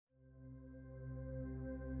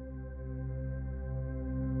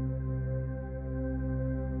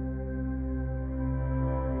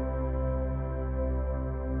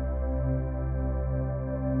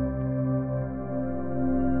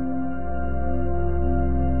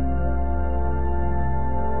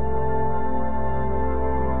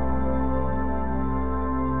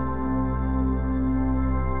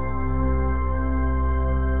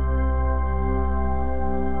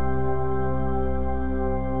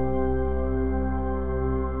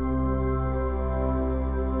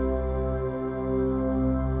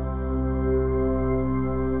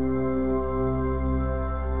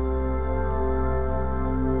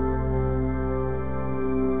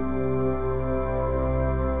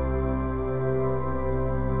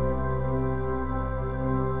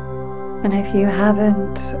And if you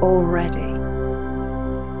haven't already,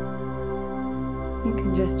 you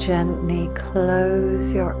can just gently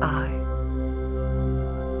close your eyes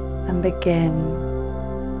and begin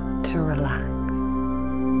to relax.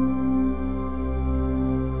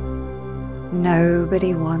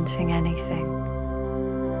 Nobody wanting anything,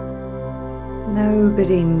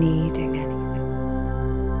 nobody needing anything.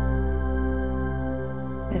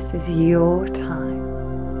 This is your time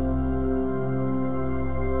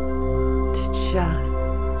to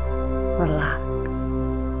just relax.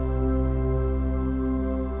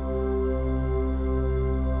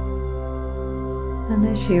 And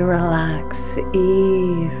as you relax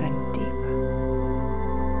even deeper,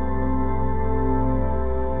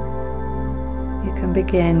 you can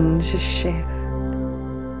begin to shift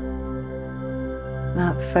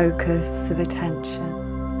that focus of attention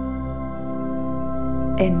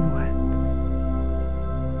inwards.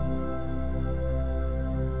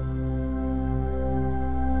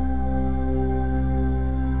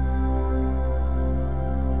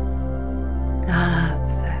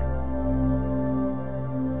 That's it.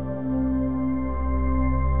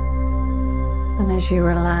 And as you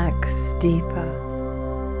relax deeper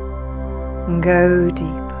and go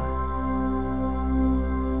deeper,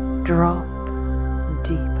 drop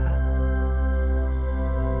deeper,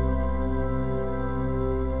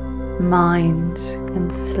 mind can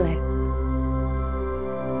slip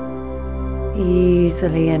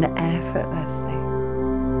easily and effortlessly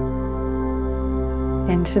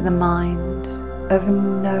into the mind of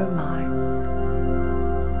no mind.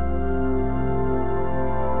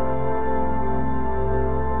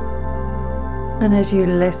 And as you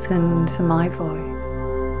listen to my voice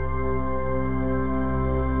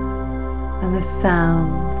and the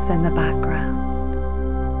sounds in the background,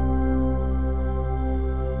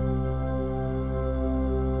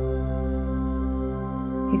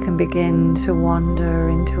 you can begin to wander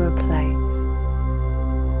into a place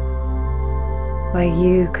where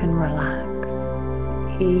you can relax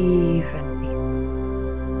even deeper.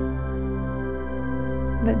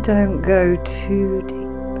 But don't go too deep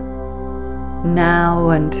now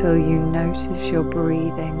until you notice your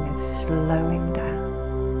breathing is slowing down.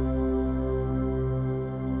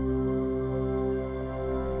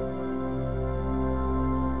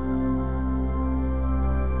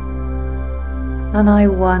 And I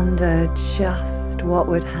wonder just what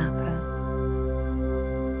would happen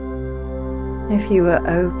if you were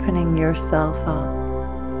opening yourself up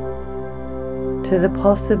to the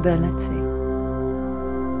possibility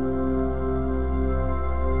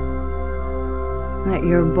that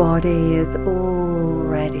your body is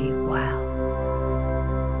already well.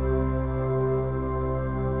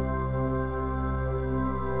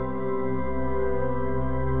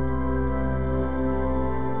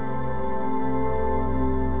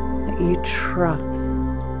 That you trust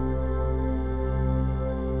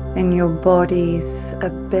in your body's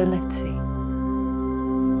ability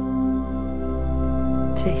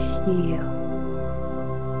to heal.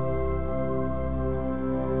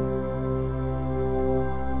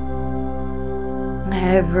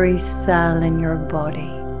 Every cell in your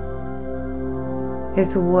body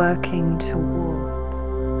is working towards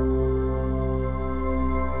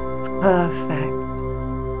perfect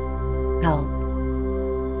health.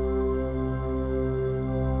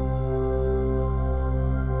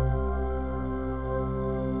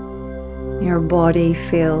 Your body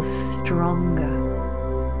feels stronger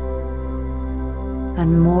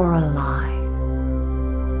and more alive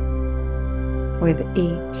with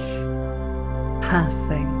each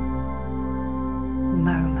passing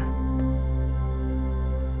moment.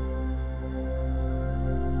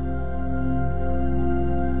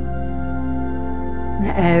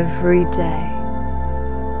 Every day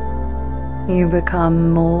you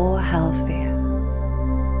become more healthier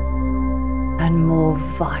and more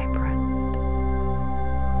vibrant.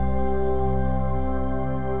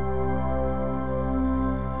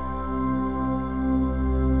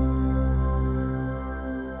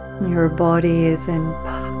 Your body is in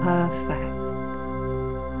perfect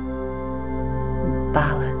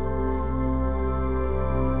balance.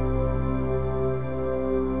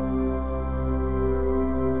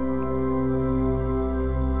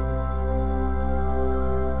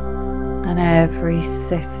 And every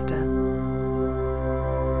system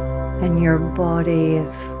in your body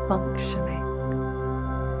is functioning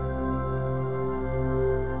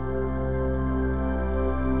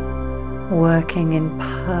working in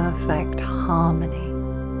perfect harmony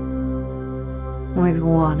with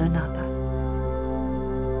one another.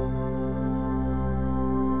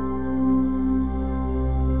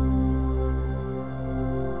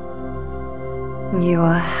 You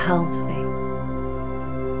are healthy,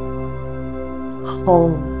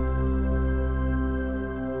 whole,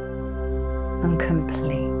 and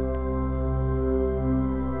complete.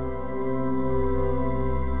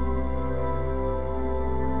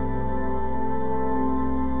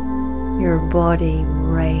 Your body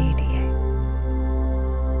radiates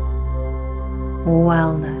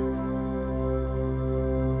wellness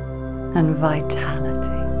and vitality.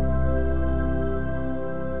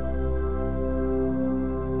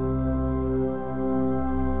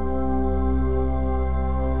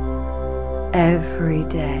 Every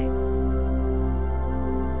day,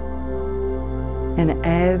 in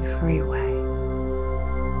every way,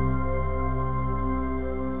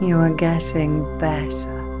 you are getting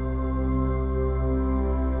better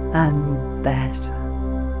and better.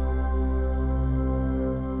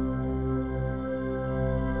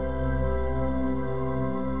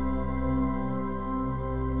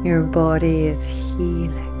 Your body is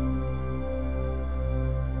healing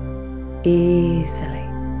easily,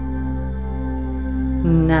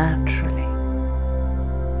 naturally,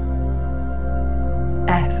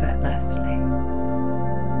 effortlessly.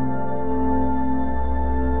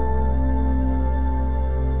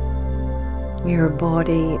 Your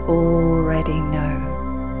body already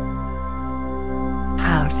knows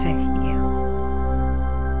how to heal.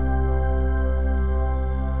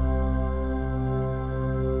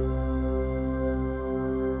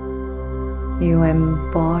 You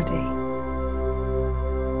embody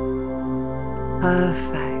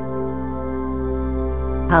perfect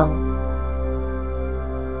health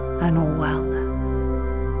and wellness.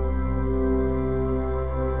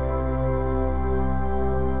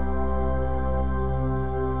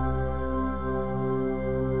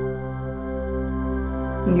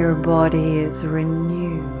 Your body is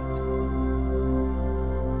renewed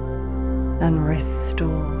and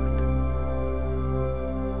restored.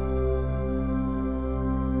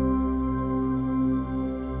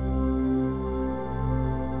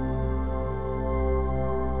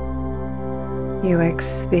 You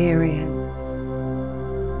experience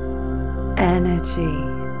energy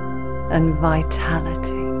and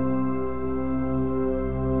vitality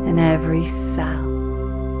in every cell,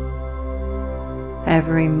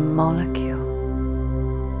 every molecule,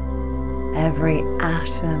 every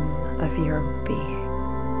atom of your being.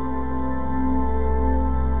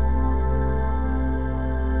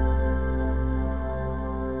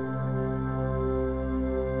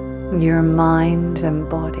 Your mind and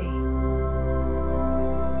body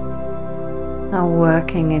are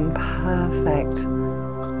working in perfect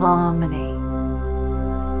harmony.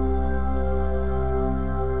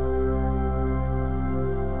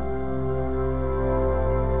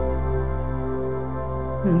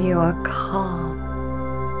 You are calm,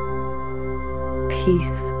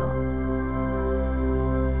 peaceful,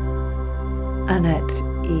 and at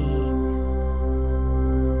ease.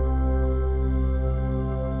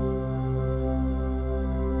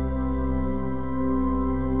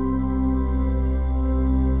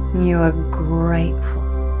 You are grateful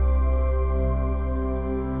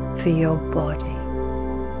for your body.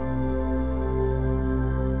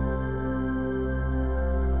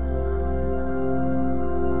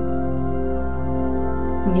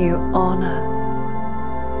 You honor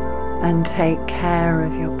and take care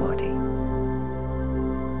of your body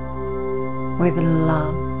with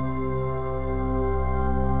love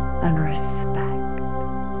and respect.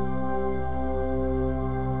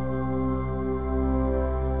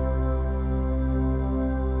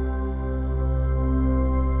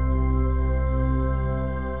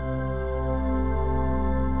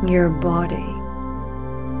 Your body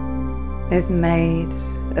is made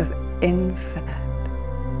of infinite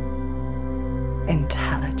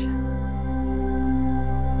intelligence,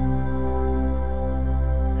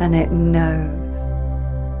 and it knows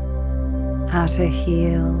how to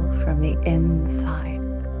heal from the inside.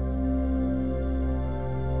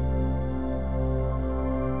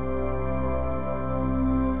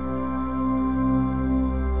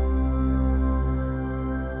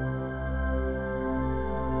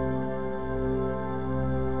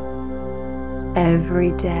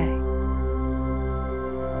 Every day,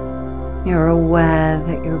 you're aware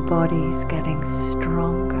that your body is getting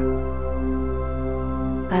stronger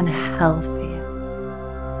and healthier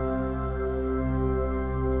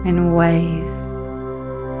in ways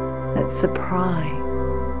that surprise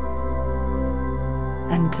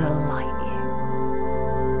and delight you.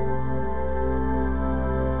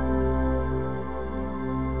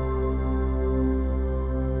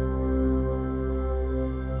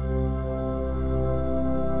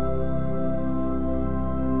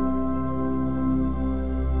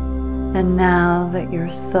 And now that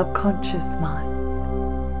your subconscious mind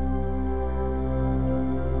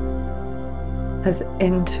has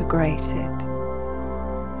integrated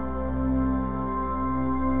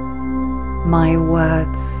my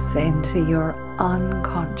words into your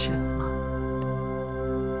unconscious mind,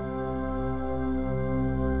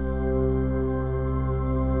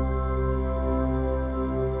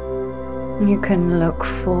 you can look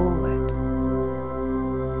forward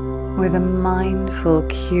with a mindful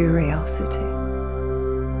curiosity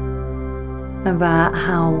about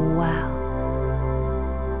how well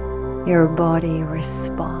your body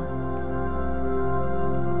responds.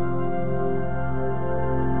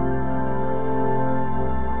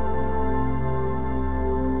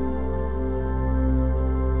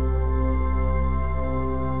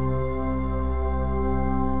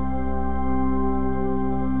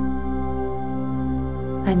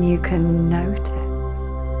 And you can notice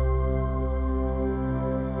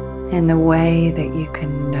in the way that you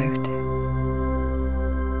can notice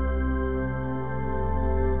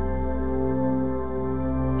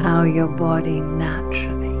how your body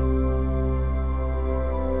naturally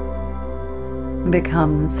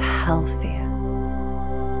becomes healthier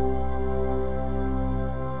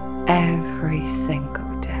every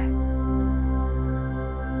single day.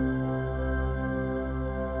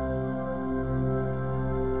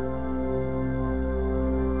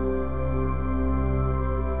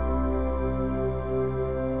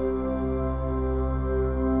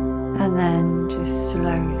 And then just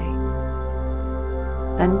slowly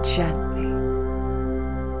and gently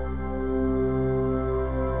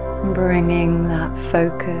bringing that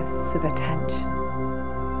focus of attention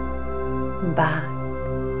back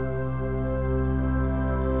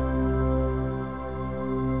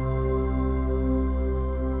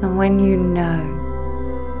and when you know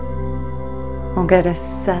or get a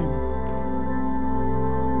sense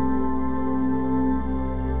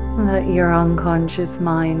that your unconscious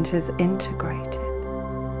mind has integrated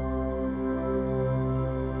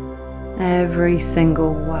every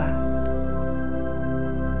single word,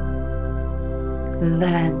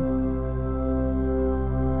 then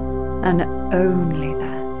and only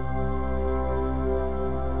then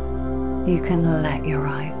you can let your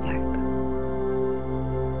eyes open.